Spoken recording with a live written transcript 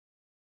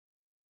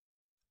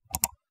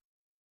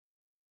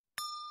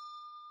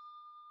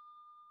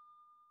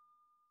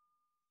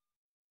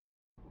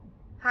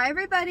Hi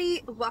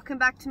everybody, welcome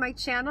back to my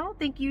channel.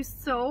 Thank you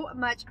so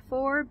much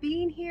for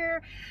being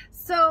here.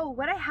 So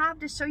what I have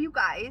to show you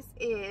guys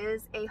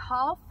is a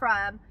haul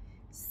from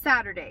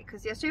Saturday,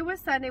 because yesterday was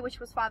Sunday, which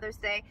was Father's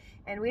Day,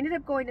 and we ended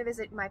up going to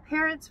visit my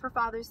parents for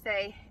Father's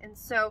Day. And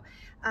so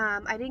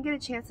I didn't get a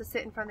chance to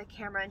sit in front of the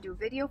camera and do a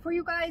video for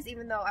you guys,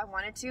 even though I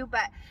wanted to,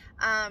 but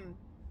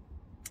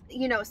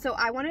you know, so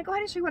I want to go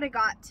ahead and show you what I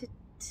got to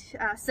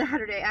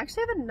Saturday. I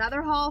actually have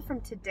another haul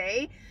from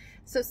today,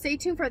 so stay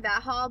tuned for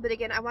that haul. But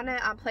again, I want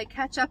to play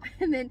catch up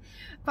and then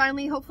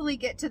finally hopefully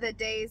get to the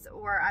days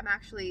where I'm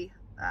actually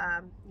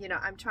you know,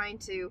 I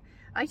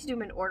like to do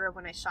them in order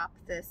when I shop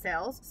the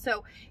sales.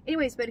 So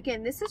anyways, but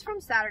again, this is from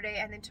Saturday,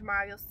 and then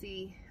tomorrow you'll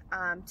see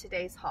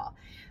today's haul.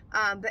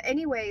 But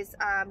anyways,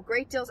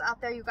 great deals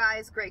out there, you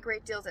guys.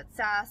 Great deals at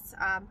SAS.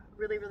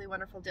 Really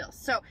wonderful deals.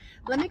 So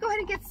let me go ahead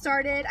and get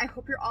started. I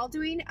hope you're all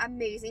doing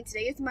amazing.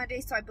 Today is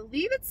Monday, so I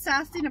believe it's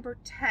SAS day number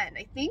 10.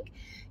 I think,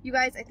 you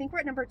guys, I think we're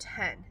at number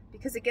 10,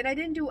 because again, I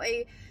didn't do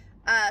a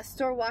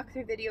store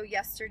walkthrough video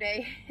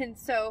yesterday, and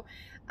so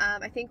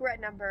I think we're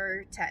at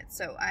number 10.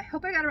 So I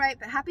hope I got it right,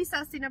 but happy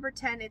SAS day number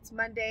 10. It's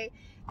Monday,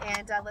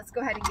 and let's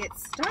go ahead and get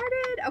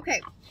started.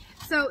 Okay,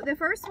 so the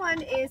first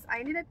one is I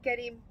ended up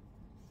getting,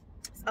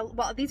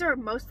 well, these are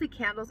mostly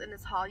candles in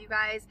this haul, you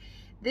guys.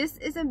 This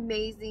is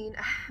amazing.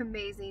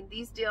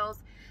 These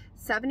deals,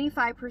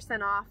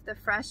 75% off the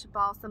fresh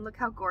balsam. Look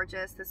how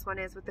gorgeous this one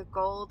is with the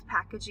gold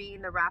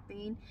packaging, the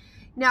wrapping.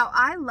 Now,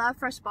 I love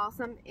fresh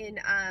balsam in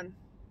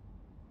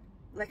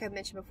like I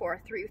mentioned before,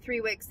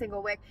 three wick,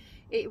 single wick.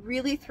 It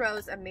really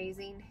throws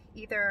amazing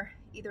either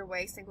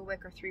way, single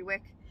wick or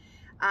 3-wick.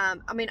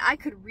 I mean, I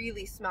could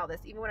really smell this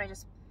even when I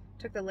just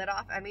took the lid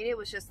off. I mean, it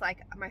was just like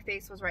my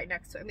face was right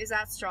next to it. I mean, is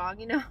that strong,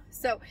 you know?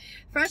 So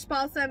fresh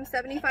balsam,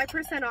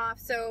 75% off.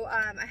 So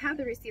I have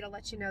the receipt. I'll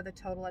let you know the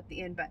total at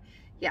the end, but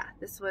yeah,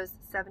 this was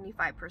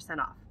 75%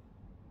 off.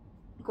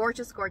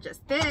 Gorgeous.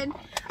 Then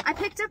I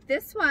picked up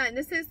this one.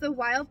 This is the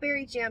wild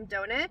berry jam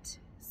donut.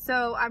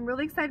 So I'm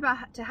really excited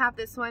to have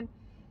this one.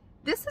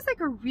 This is like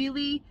a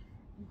really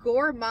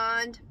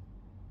gourmand,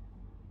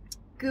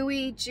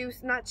 gooey,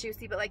 not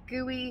juicy, but like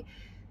gooey,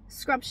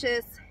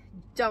 scrumptious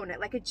donut,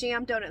 like a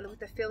jam donut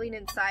with the filling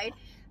inside.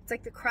 It's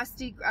like the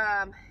crusty,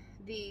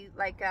 the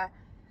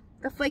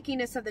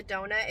flakiness of the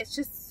donut. It's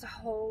just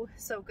so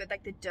good.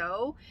 Like the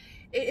dough,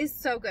 it is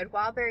so good.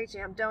 Wild berry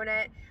jam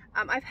donut.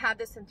 I've had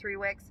this in 3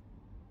 wicks.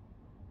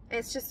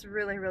 It's just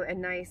really a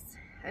nice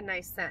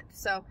scent.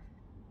 So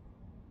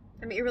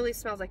I mean, it really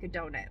smells like a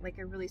donut. Like,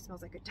 it really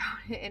smells like a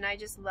donut, and I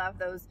just love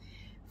those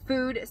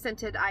food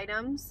scented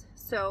items.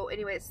 So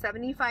anyway, it's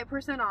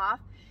 75% off.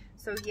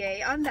 So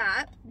yay on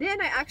that.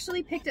 Then I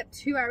actually picked up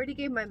 2. I already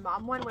gave my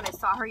mom one when I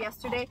saw her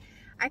yesterday.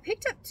 I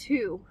picked up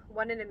 2,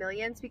 1 in a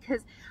millions,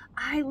 because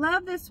I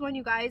love this one,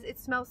 you guys. It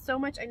smells so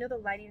much. I know the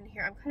lighting in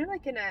here, I'm kind of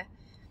like in a,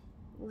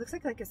 it looks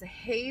like it's a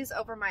haze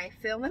over my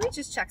film. Let me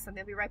just check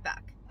something. I'll be right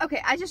back. Okay,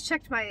 I just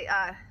checked my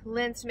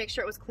lens to make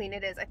sure it was clean.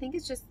 It is. I think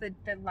it's just the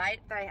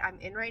light that I'm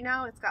in right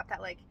now. It's got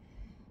that like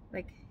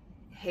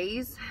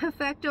haze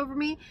effect over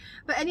me.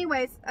 But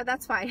anyways,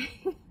 that's fine.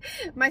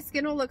 My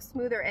skin will look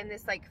smoother in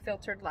this like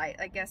filtered light.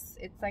 I guess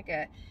it's like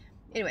a,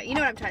 anyway, you know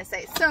what I'm trying to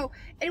say. So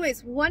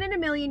anyways, 1 in a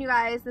million, you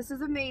guys. This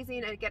is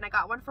amazing. And again, I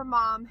got one for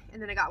mom,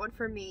 and then I got one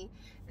for me.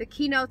 The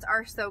keynotes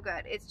are so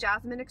good. It's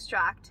jasmine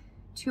extract,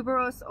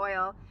 tuberose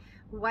oil,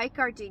 white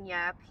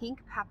gardenia, pink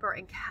pepper,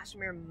 and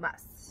cashmere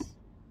musk.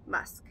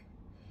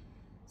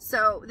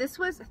 So this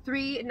was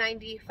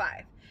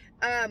 $3.95.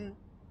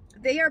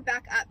 They are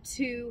back up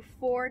to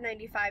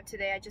 $4.95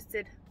 today. I just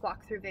did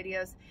walkthrough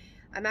videos.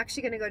 I'm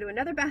actually going to go to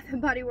another Bath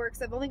 & Body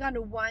Works. I've only gone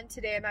to one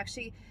today. I'm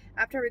actually,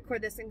 after I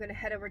record this, I'm going to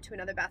head over to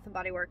another Bath &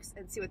 Body Works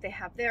and see what they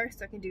have there,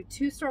 so I can do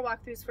 2 store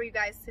walkthroughs for you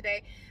guys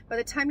today. By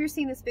the time you're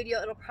seeing this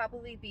video, it'll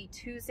probably be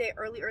Tuesday,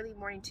 early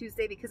morning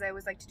Tuesday, because I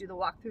always like to do the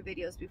walkthrough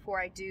videos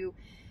before I do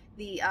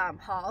the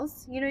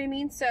hauls, you know what I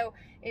mean? So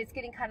it's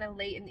getting kind of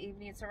late in the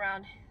evening. It's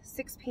around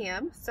 6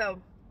 p.m.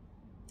 So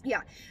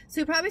yeah,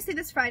 so you'll probably see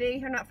this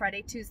Friday, or not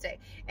Friday, Tuesday.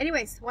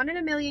 Anyways, 1 in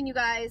a million, you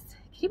guys.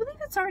 Can you believe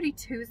it's already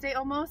Tuesday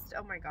almost?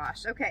 Oh my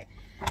gosh. Okay,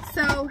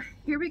 so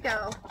here we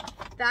go.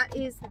 That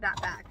is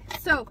that bag.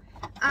 So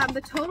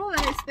the total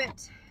that I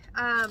spent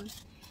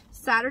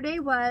Saturday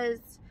was,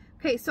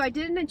 okay, so I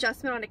did an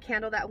adjustment on a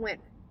candle that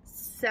went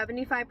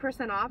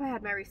 75% off. I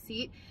had my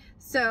receipt.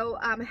 So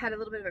I had a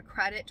little bit of a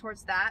credit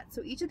towards that.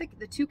 So each of the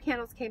 2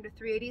 candles came to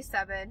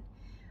 $3.87.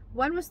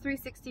 One was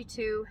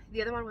 $3.62.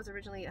 The other one was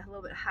originally a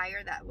little bit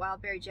higher, that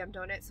wild berry jam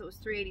donut, so it was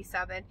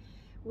 $3.87.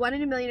 1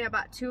 in a million, I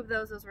bought 2 of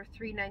those. Those were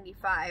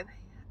 $3.95.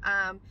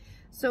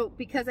 So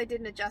because I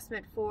did an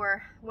adjustment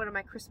for one of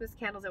my Christmas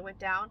candles that went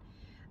down,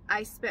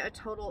 I spent a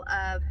total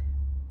of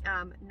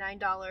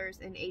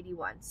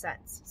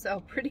 $9.81. So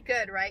pretty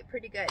good, right?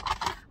 Pretty good.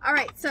 All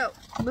right, so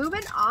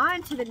moving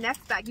on to the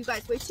next bag. You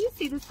guys, wait till you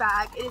see this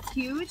bag. It is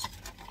huge.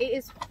 It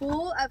is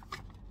full of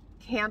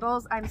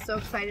candles I'm so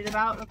excited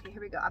about. Okay,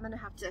 here we go. I'm gonna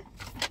have to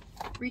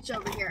reach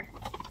over here.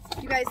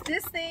 You guys,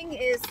 this thing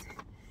is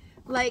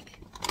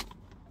like,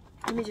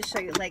 let me just show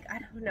you, like, I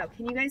don't know,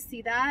 can you guys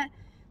see that?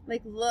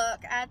 Like,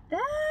 look at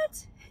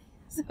that.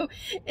 So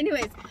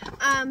anyways,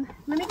 let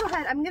me go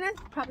ahead. I'm gonna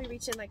probably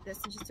reach in like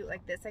this and just do it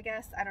like this, I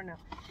guess. I don't know.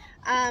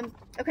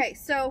 Okay,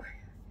 so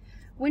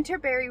winter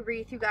berry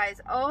wreath, you guys.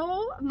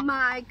 Oh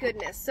my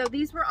goodness. So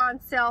these were on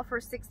sale for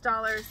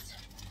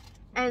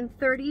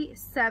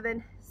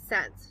 $6.37,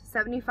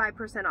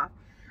 75% off.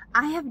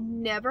 I have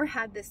never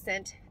had this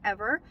scent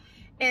ever.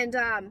 And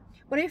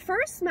when I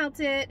first smelt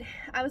it,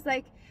 I was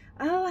like,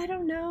 oh, I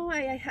don't know.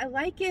 I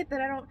like it,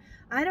 but I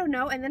don't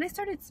know. And then I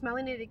started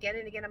smelling it again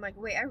and again. I'm like,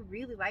 wait, I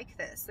really like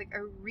this. Like, I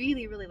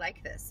really, really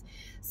like this.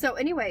 So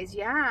anyways,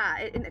 yeah.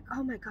 And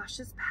oh my gosh,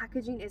 this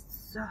packaging is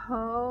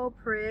so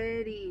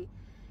pretty.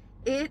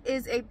 It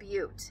is a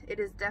beaut. It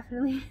is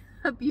definitely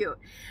a beaut.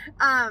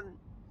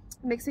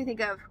 Makes me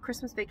think of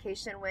Christmas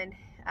Vacation when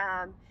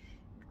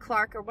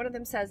Clark, or one of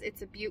them says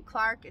it's a beaut,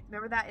 Clark.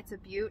 Remember that? It's a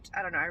beaut.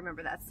 I don't know. I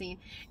remember that scene.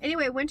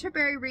 Anyway,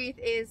 winterberry wreath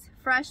is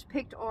fresh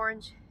picked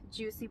orange,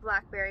 juicy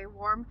blackberry,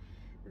 warm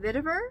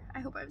vetiver.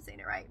 I hope I'm saying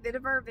it right.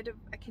 Vetiver.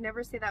 I can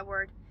never say that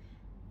word.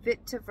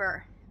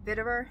 Vetiver.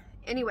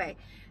 Anyway,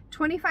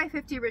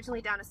 $25.50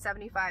 originally, down to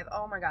 $75.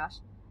 Oh my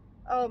gosh.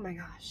 Oh my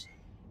gosh.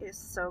 It is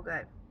so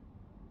good.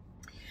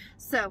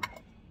 So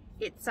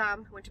it's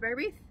winterberry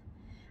wreath.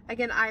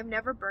 Again, I've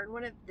never burned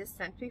one of this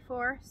scent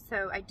before,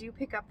 so I do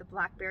pick up the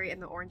blackberry and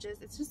the oranges.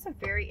 It's just a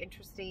very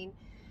interesting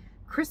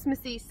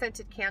Christmassy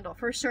scented candle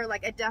for sure,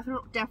 like a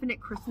definite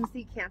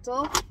Christmassy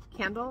candle.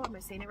 Am I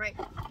saying it right?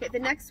 Okay, the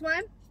next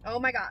one, oh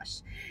my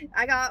gosh,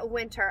 I got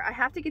winter. I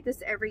have to get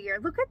this every year.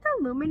 Look at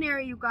the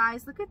luminary, you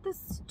guys. Look at the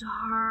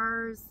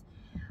stars.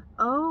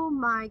 Oh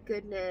my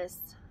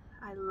goodness,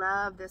 I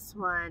love this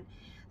one.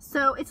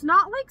 So it's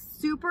not like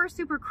super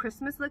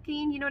Christmas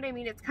looking, you know what I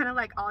mean? It's kind of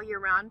like all year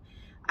round.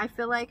 I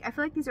feel like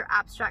these are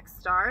abstract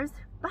stars,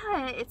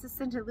 but it's a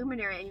scented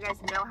luminary, and you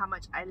guys know how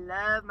much I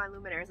love my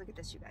luminaries. Look at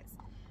this, you guys.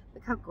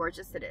 Look how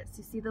gorgeous it is.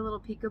 You see the little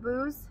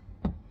peekaboos?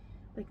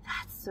 Like,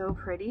 that's so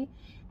pretty.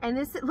 And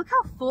this, look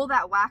how full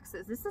that wax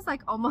is. This is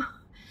like almost,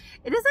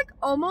 it is like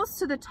almost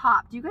to the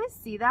top. Do you guys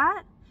see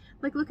that?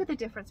 Like, look at the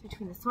difference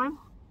between this one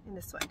and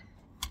this one.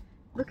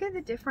 Look at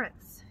the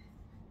difference.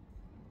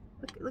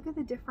 Look at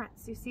the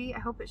difference. You see? I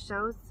hope it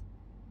shows.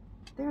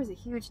 There's a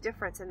huge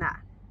difference in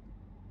that.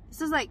 This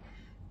is like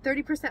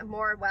 30%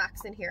 more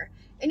wax in here.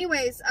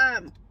 Anyways,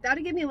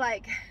 that'll give me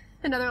like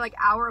another like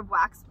hour of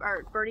wax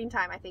or burning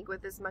time, I think,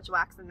 with this much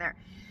wax in there.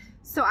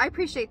 So I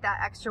appreciate that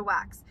extra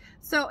wax.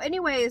 So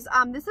anyways,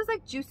 this is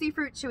like juicy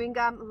fruit chewing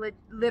gum,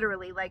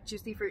 literally like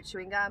juicy fruit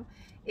chewing gum.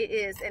 It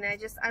is, and I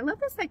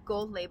love this like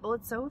gold label.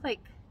 It's so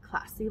like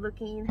classy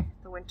looking,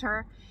 the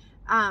winter.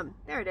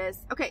 There it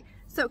is. Okay,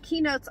 so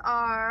keynotes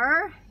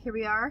are, here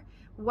we are,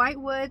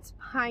 white woods,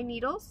 pine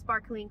needle,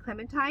 sparkling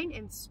clementine,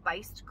 and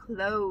spiced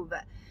clove.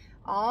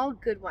 All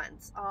good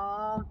ones,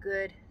 all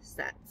good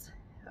scents.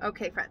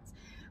 Okay, friends,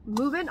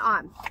 moving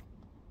on.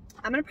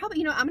 I'm gonna probably,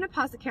 I'm gonna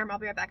pause the camera. I'll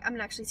be right back. I'm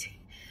gonna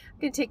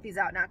take these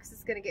out now because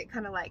it's gonna get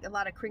kind of like a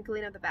lot of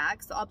crinkling of the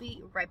bag. So I'll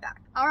be right back.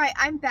 All right,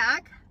 I'm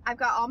back. I've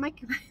got all my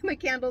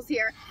candles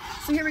here.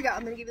 So here we go.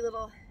 I'm gonna give you a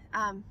little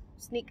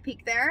sneak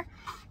peek there,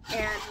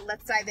 and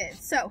let's dive in.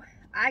 So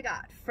I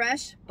got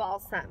fresh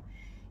balsam.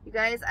 You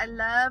guys, I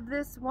love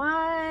this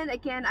one.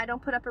 Again, I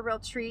don't put up a real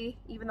tree,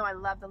 even though I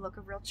love the look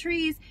of real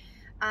trees.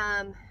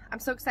 I'm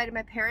so excited.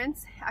 My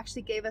parents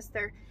actually gave us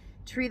their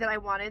tree that I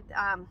wanted.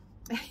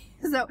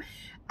 So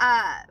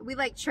we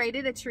like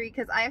traded a tree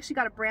because I actually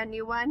got a brand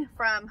new one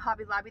from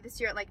Hobby Lobby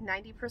this year at like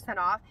 90%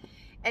 off.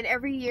 And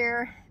every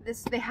year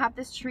they have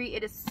this tree.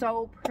 It is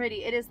so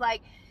pretty. It is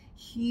like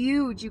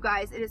huge, you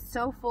guys. It is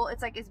so full.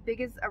 It's like as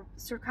big as a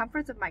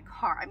circumference of my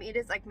car. I mean, it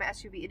is like my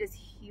SUV. It is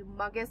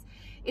humongous.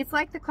 It's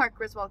like the Clark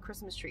Griswold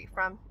Christmas tree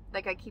from,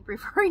 like I keep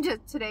referring to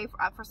today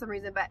for some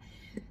reason, but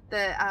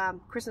the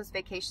Christmas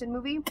Vacation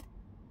movie.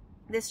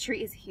 This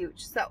tree is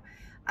huge. So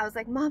I was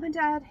like, Mom and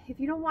Dad, if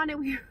you don't want it,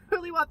 we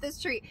really want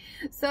this tree.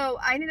 So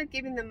I ended up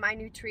giving them my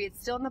new tree.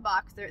 It's still in the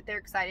box. They're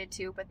excited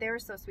too, but they were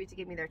so sweet to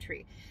give me their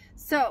tree.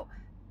 So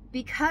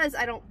because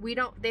they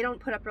don't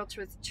put up real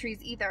trees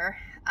either.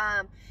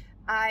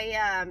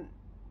 I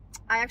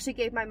actually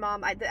gave my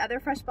mom the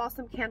other fresh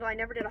balsam candle. I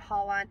never did a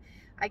haul on.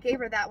 I gave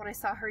her that when I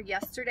saw her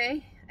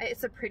yesterday.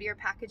 It's a prettier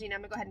packaging. I'm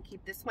gonna go ahead and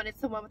keep this one.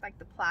 It's the one with like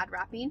the plaid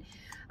wrapping.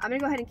 I'm gonna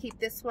go ahead and keep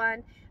this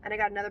one, and I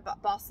got another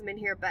balsam in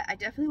here, but I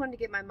definitely wanted to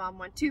get my mom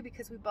one too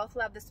because we both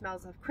love the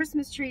smells of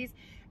Christmas trees.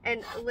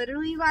 And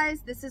literally, you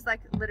guys, this is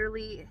like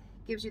literally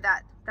gives you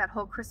that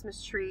whole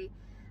Christmas tree.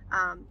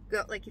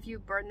 Like if you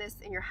burn this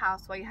in your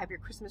house while you have your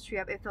Christmas tree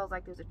up, it feels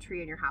like there's a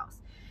tree in your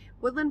house.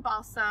 Woodland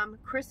balsam,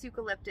 Chris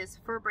eucalyptus,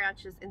 fir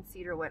branches, and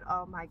cedarwood.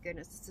 Oh my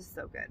goodness, this is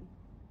so good.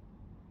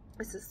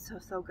 This is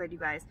so good, you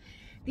guys.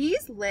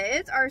 These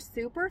lids are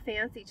super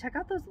fancy. Check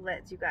out those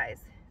lids, you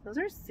guys. Those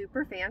are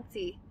super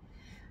fancy.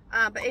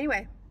 But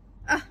anyway,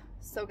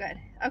 so good.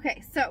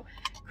 Okay, so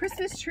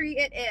Christmas tree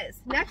it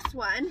is. Next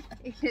one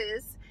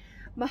is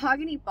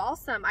mahogany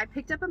balsam. I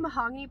picked up a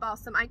mahogany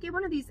balsam. I get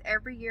one of these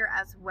every year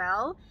as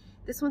well.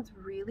 This one's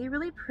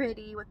really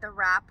pretty with the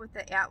wrap with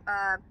the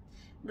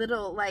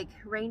little like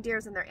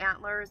reindeers and their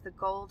antlers, the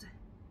gold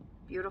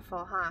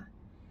Beautiful, huh?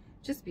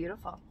 Just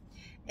beautiful.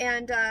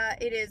 And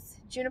it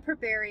is juniper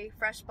berry,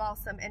 fresh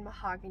balsam, and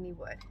mahogany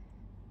wood.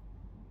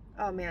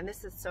 Oh man,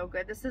 this is so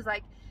good. This is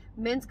like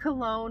men's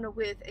cologne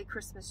with a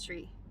Christmas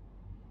tree.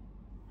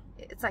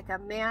 It's like a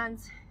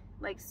man's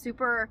like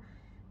super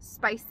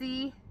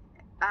spicy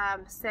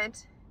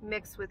scent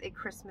mixed with a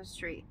Christmas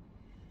tree.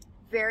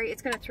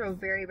 It's gonna throw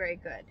very, very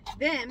good.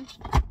 Then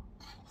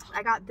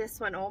I got this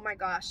one. Oh my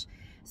gosh,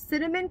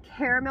 cinnamon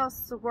caramel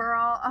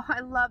swirl. Oh, I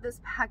love this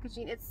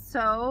packaging. It's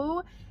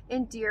so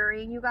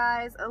endearing, you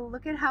guys. Oh,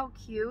 look at how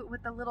cute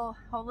with the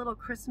whole little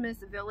Christmas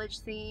village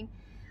scene.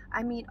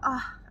 I mean,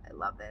 oh, I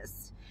love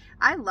this.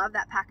 I love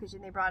that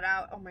packaging they brought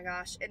out. Oh my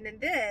gosh. And then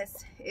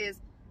this is,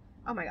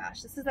 oh my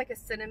gosh, this is like a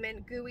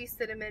gooey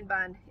cinnamon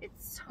bun.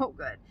 It's so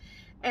good.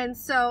 And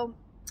so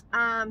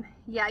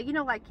yeah, you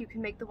know, like you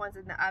can make the ones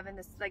in the oven.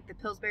 This is like the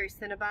Pillsbury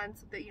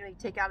Cinnabons that, you know, you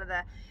take out of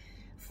the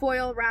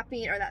foil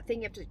wrapping or that thing,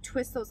 you have to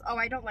twist those. Oh,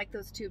 I don't like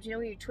those tubes. You know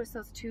when you twist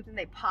those tubes and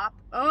they pop?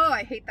 Oh,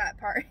 I hate that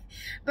part.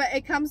 But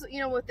it comes, you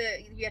know, with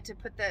you have to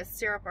put the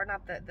syrup, or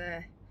not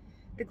the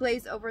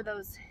glaze over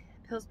those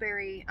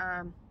Pillsbury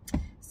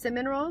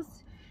cinnamon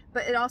rolls.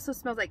 But it also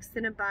smells like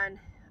Cinnabon,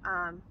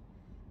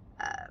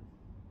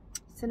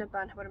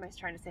 what am I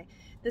trying to say?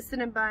 The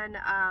Cinnabon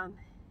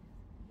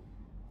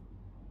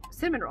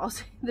cinnamon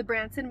rolls, the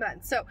brand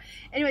Cinnabon. So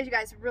anyways, you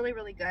guys, really,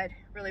 really good.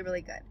 Really,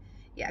 really good.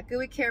 Yeah,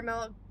 gooey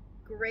caramel,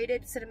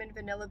 grated cinnamon,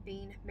 vanilla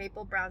bean,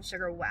 maple brown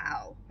sugar.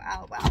 Wow,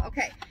 wow, wow.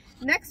 Okay,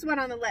 next one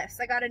on the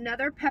list. I got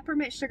another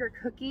peppermint sugar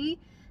cookie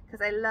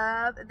because I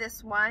love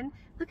this one.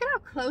 Look at how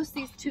close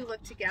these two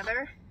look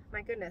together.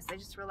 My goodness, I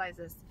just realized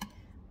this.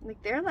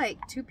 Like, they're like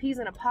two peas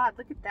in a pod.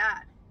 Look at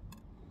that.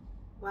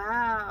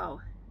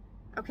 Wow.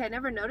 Okay, I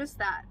never noticed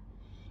that.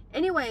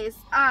 Anyways,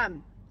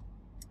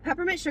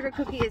 peppermint sugar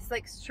cookie is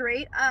like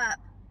straight up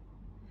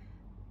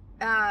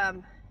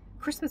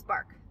Christmas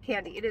bark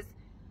candy. It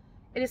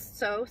is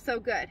so, so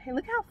good. And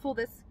look how full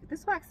this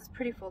wax is.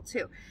 Pretty full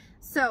too.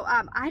 So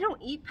I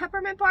don't eat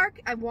peppermint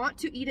bark. I want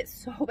to eat it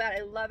so bad.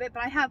 I love it,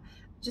 but I have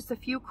just a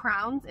few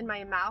crowns in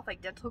my mouth, like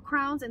dental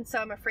crowns, and so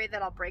I'm afraid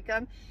that I'll break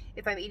them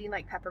if I'm eating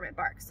like peppermint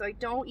bark. So I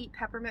don't eat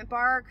peppermint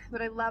bark,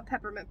 but I love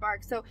peppermint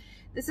bark. So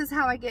this is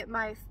how I get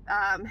my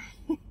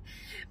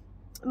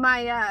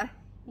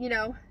you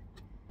know,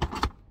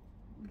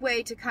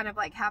 way to kind of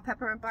like have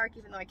peppermint bark,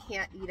 even though I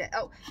can't eat it.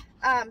 Oh,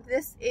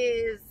 this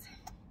is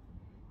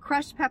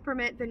crushed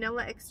peppermint,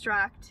 vanilla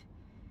extract,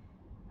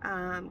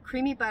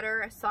 creamy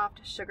butter,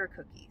 soft sugar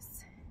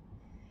cookies.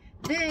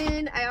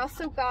 Then I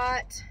also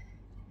got,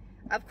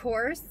 of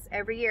course,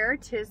 every year,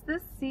 'tis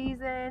the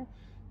season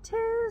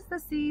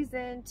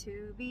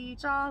to be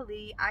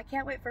jolly. I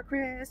can't wait for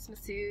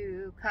Christmas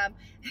to come.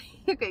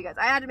 Okay, guys,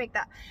 I had to make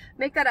that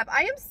up.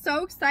 I am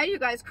so excited, you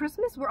guys.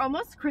 Christmas, we're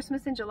almost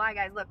Christmas in July,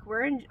 guys. Look,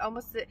 we're in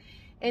almost the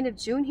end of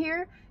June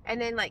here, and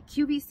then like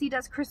QVC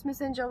does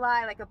Christmas in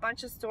July, like a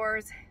bunch of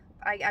stores.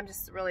 I'm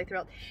just really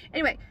thrilled.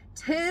 Anyway,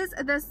 'tis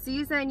the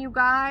season, you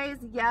guys.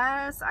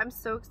 Yes, I'm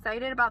so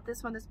excited about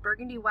this one. This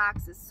burgundy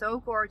wax is so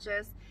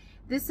gorgeous.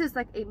 This is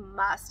like a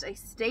must, a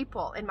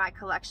staple in my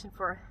collection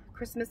for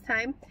Christmas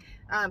time.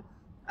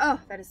 Oh,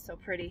 that is so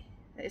pretty.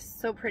 It is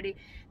so pretty.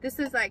 This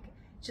is like,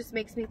 just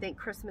makes me think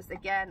Christmas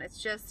again.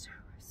 It's just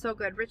so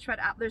good. Rich red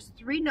apple. There's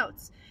three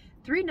notes,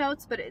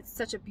 but it's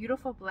such a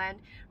beautiful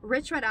blend.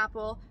 Rich red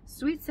apple,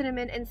 sweet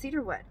cinnamon, and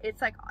cedarwood.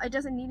 It's like, it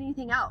doesn't need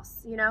anything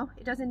else, you know?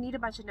 It doesn't need a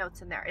bunch of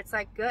notes in there. It's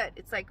like good.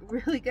 It's like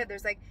really good.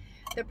 There's like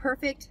the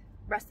perfect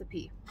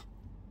recipe.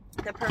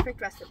 The perfect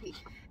recipe.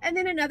 And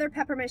then another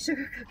peppermint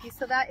sugar cookie.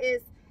 So that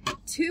is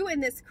 2 in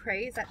this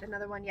crate. Is that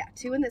another one? Yeah,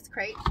 2 in this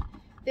crate.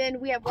 Then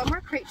we have one more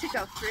crate to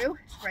go through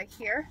right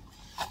here.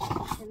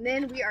 And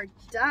then we are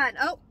done.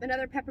 Oh,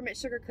 another peppermint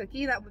sugar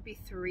cookie. That would be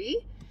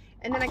 3.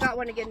 And then I got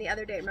one again the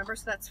other day, remember?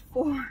 So that's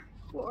 4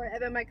 I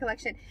have in my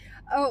collection.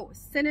 Oh,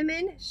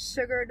 cinnamon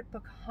sugared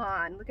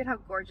pecan. Look at how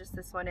gorgeous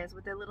this one is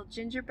with the little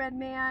gingerbread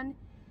man.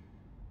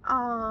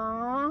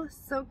 Aww,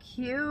 so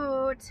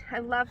cute. I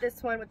love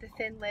this one with the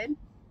thin lid.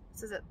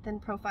 This is a thin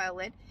profile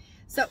lid.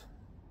 So,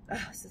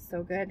 oh, this is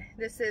so good.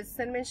 This is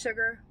cinnamon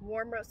sugar,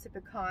 warm roasted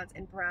pecans,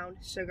 and brown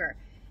sugar.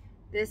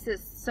 This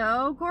is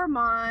so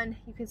gourmand.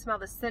 You can smell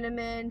the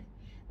cinnamon,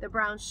 the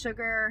brown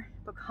sugar,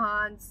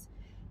 pecans.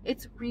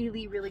 It's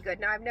really, really good.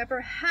 Now, I've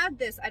never had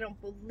this, I don't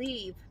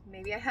believe,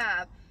 maybe I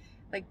have,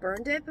 like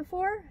burned it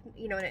before,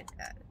 you know, and it,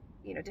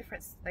 you know,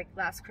 different, like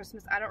last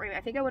Christmas. I don't remember.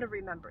 I think I would have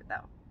remembered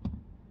though.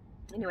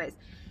 Anyways,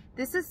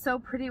 this is so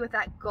pretty with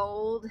that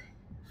gold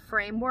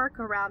framework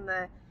around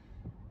the,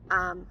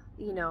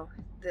 you know,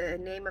 the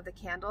name of the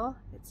candle.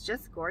 It's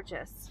just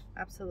gorgeous.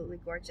 Absolutely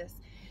gorgeous.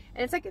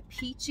 And it's like a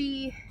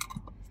peachy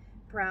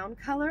brown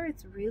color.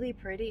 It's really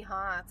pretty,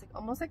 huh? It's like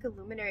almost like a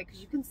luminary because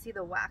you can see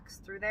the wax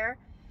through there.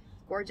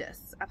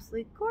 Gorgeous.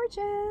 Absolutely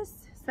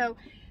gorgeous. So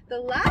the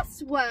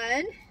last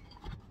one,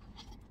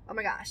 oh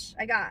my gosh,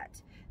 I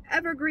got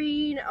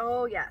evergreen.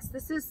 Oh yes,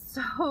 this is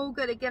so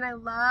good. Again, I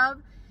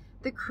love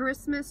the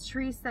Christmas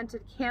tree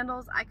scented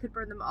candles. I could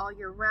burn them all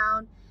year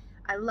round.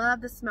 I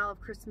love the smell of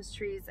Christmas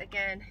trees.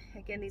 Again,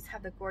 these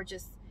have the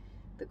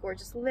the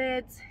gorgeous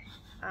lids,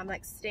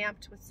 like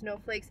stamped with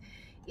snowflakes.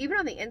 Even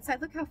on the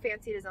inside, look how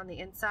fancy it is on the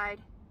inside.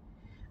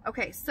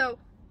 Okay, so,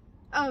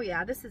 oh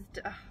yeah, this is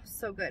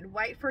so good.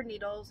 White fir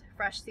needles,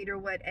 fresh cedar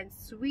wood, and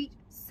sweet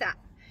sap.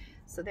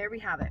 So there we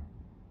have it.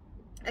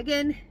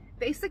 Again,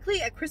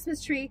 basically a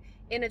Christmas tree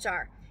in a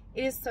jar.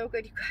 It is so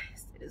good, you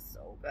guys. It is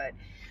so good.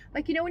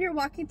 Like, you know, when you're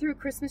walking through a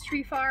Christmas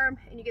tree farm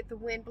and you get the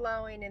wind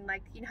blowing, and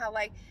like, you know how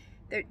like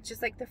they're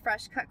just like the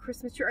fresh cut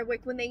Christmas tree, or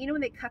like when they, you know,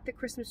 when they cut the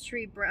Christmas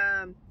tree,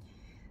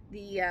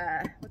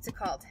 what's it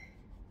called?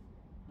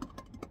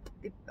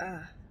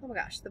 Oh my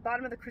gosh, the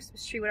bottom of the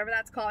Christmas tree, whatever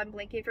that's called. I'm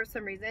blanking for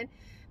some reason.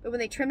 But when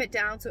they trim it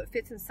down so it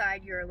fits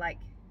inside your like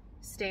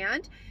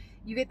stand,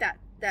 you get that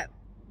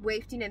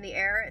wafting in the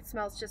air. It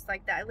smells just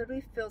like that. It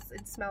literally feels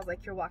and smells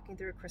like you're walking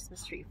through a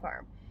Christmas tree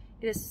farm.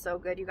 It is so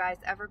good, you guys.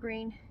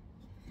 Evergreen.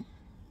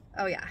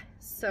 Oh yeah,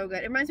 so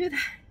good. It reminds me of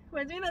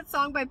that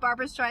song by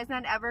Barbra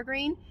Streisand,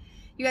 Evergreen.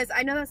 You guys,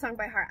 I know that song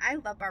by heart. I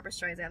love Barbra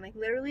Streisand. Like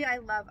literally, I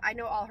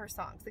know all her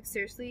songs. Like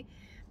seriously,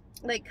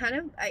 like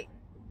I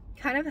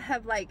kind of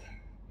have like,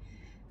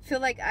 feel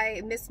like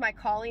I miss my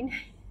calling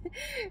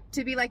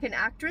to be like an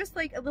actress,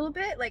 like a little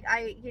bit. Like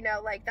you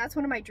know, like that's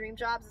one of my dream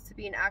jobs, is to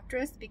be an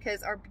actress,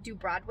 because, or do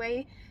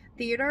Broadway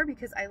theater,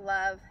 because I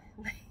love,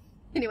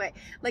 anyway,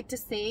 like to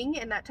sing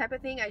and that type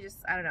of thing. I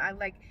don't know. I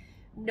like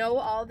know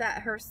all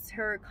that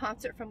her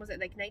concert from, was it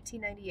like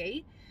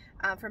 1998,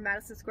 from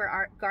Madison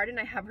Square Garden.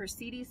 I have her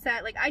CD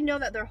set. Like I know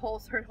that her whole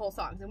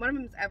songs, and one of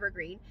them is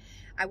Evergreen.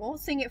 I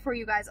won't sing it for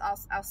you guys.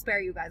 I'll spare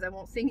you guys. I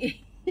won't sing it.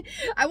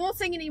 I won't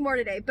sing anymore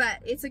today, but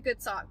it's a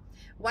good song.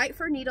 White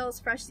fir needles,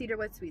 fresh cedar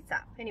wood, sweet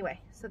sap. Anyway,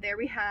 so there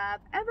we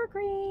have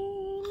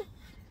Evergreen.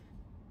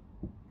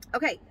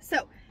 Okay,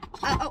 so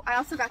oh, I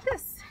also got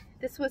this.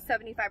 This was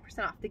 75%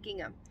 off, the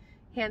gingham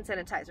hand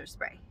sanitizer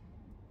spray.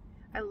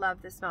 I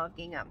love the smell of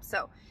gingham.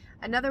 So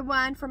another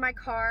one for my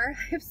car.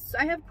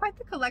 I have quite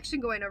the collection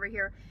going over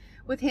here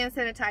with hand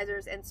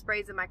sanitizers and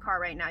sprays in my car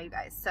right now, you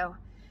guys. So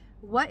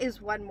what is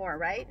one more,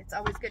 right? It's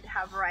always good to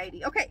have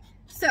variety. Okay,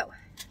 so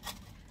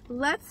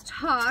let's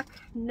talk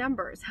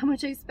numbers, how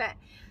much I spent.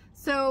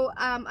 So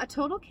a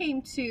total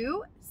came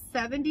to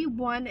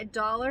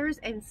 $71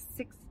 and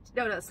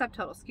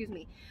subtotal, excuse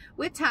me.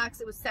 With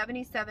tax, it was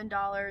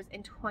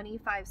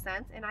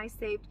 $77.25, and I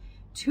saved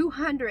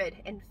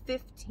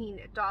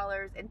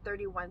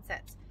 $215.31.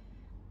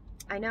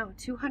 I know,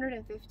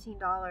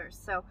 $215.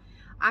 So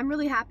I'm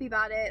really happy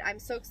about it. I'm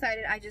so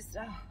excited.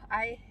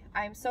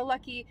 I'm so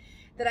lucky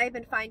that I've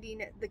been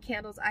finding the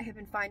candles I have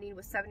been finding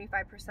with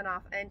 75%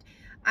 off. And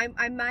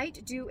I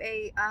might do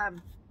a,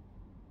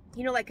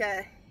 you know, like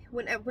a,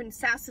 when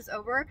SAS is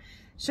over,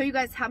 show you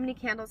guys how many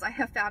candles I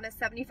have found at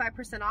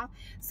 75% off.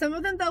 Some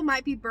of them though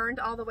might be burned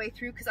all the way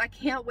through, because I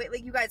can't wait.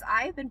 Like you guys,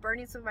 I've been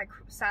burning some of my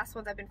SAS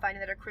ones I've been finding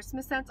that are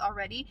Christmas scents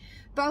already,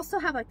 but I also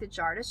have like the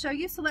jar to show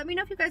you. So let me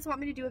know if you guys want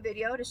me to do a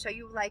video to show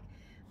you like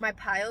my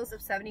piles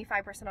of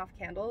 75% off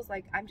candles.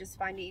 Like I'm just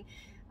finding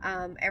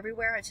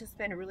everywhere. It's just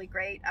been really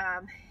great.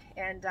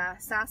 And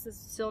SAS is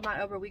still not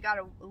over. We got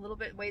a little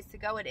bit ways to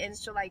go. It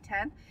ends July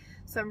 10th.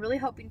 So I'm really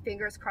hoping,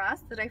 fingers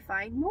crossed, that I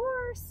find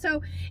more.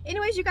 So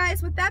anyways, you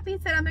guys, with that being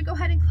said, I'm gonna go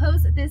ahead and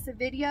close this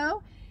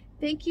video.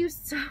 Thank you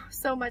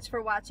so much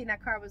for watching.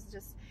 That car was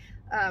just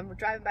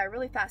driving by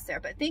really fast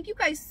there. But thank you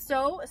guys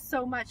so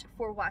much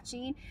for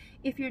watching.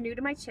 If you're new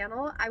to my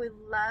channel, I would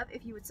love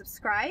if you would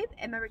subscribe.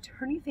 And my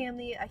returning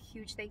family, a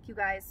huge thank you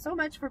guys so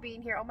much for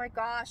being here. Oh my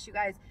gosh, you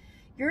guys,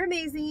 you're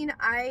amazing.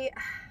 I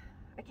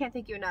can't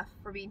thank you enough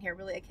for being here.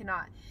 Really, I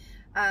cannot.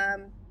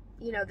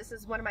 You know, this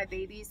is one of my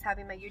babies,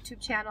 having my YouTube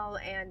channel,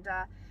 and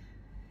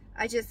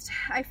I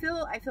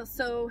feel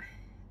so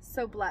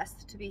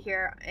blessed to be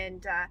here,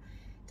 and to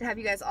have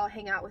you guys all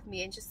hang out with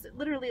me, and just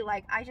literally,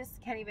 like, I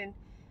just can't even,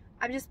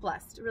 I'm just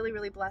blessed,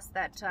 really blessed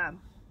that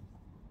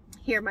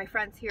here my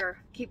friends here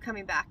keep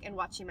coming back and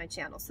watching my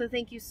channel. So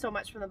thank you so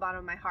much from the bottom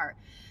of my heart.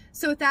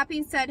 So with that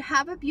being said,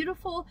 have a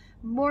beautiful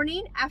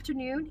morning,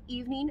 afternoon,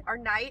 evening, or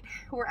night,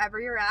 wherever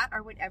you're at,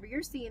 or whenever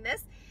you're seeing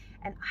this.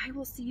 And I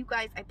will see you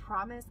guys, I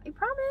promise,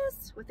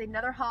 with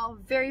another haul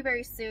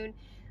very soon.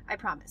 I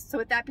promise. So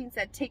with that being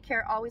said, take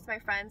care always, my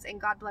friends,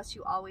 and God bless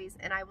you always.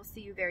 And I will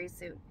see you very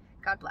soon.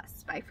 God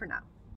bless. Bye for now.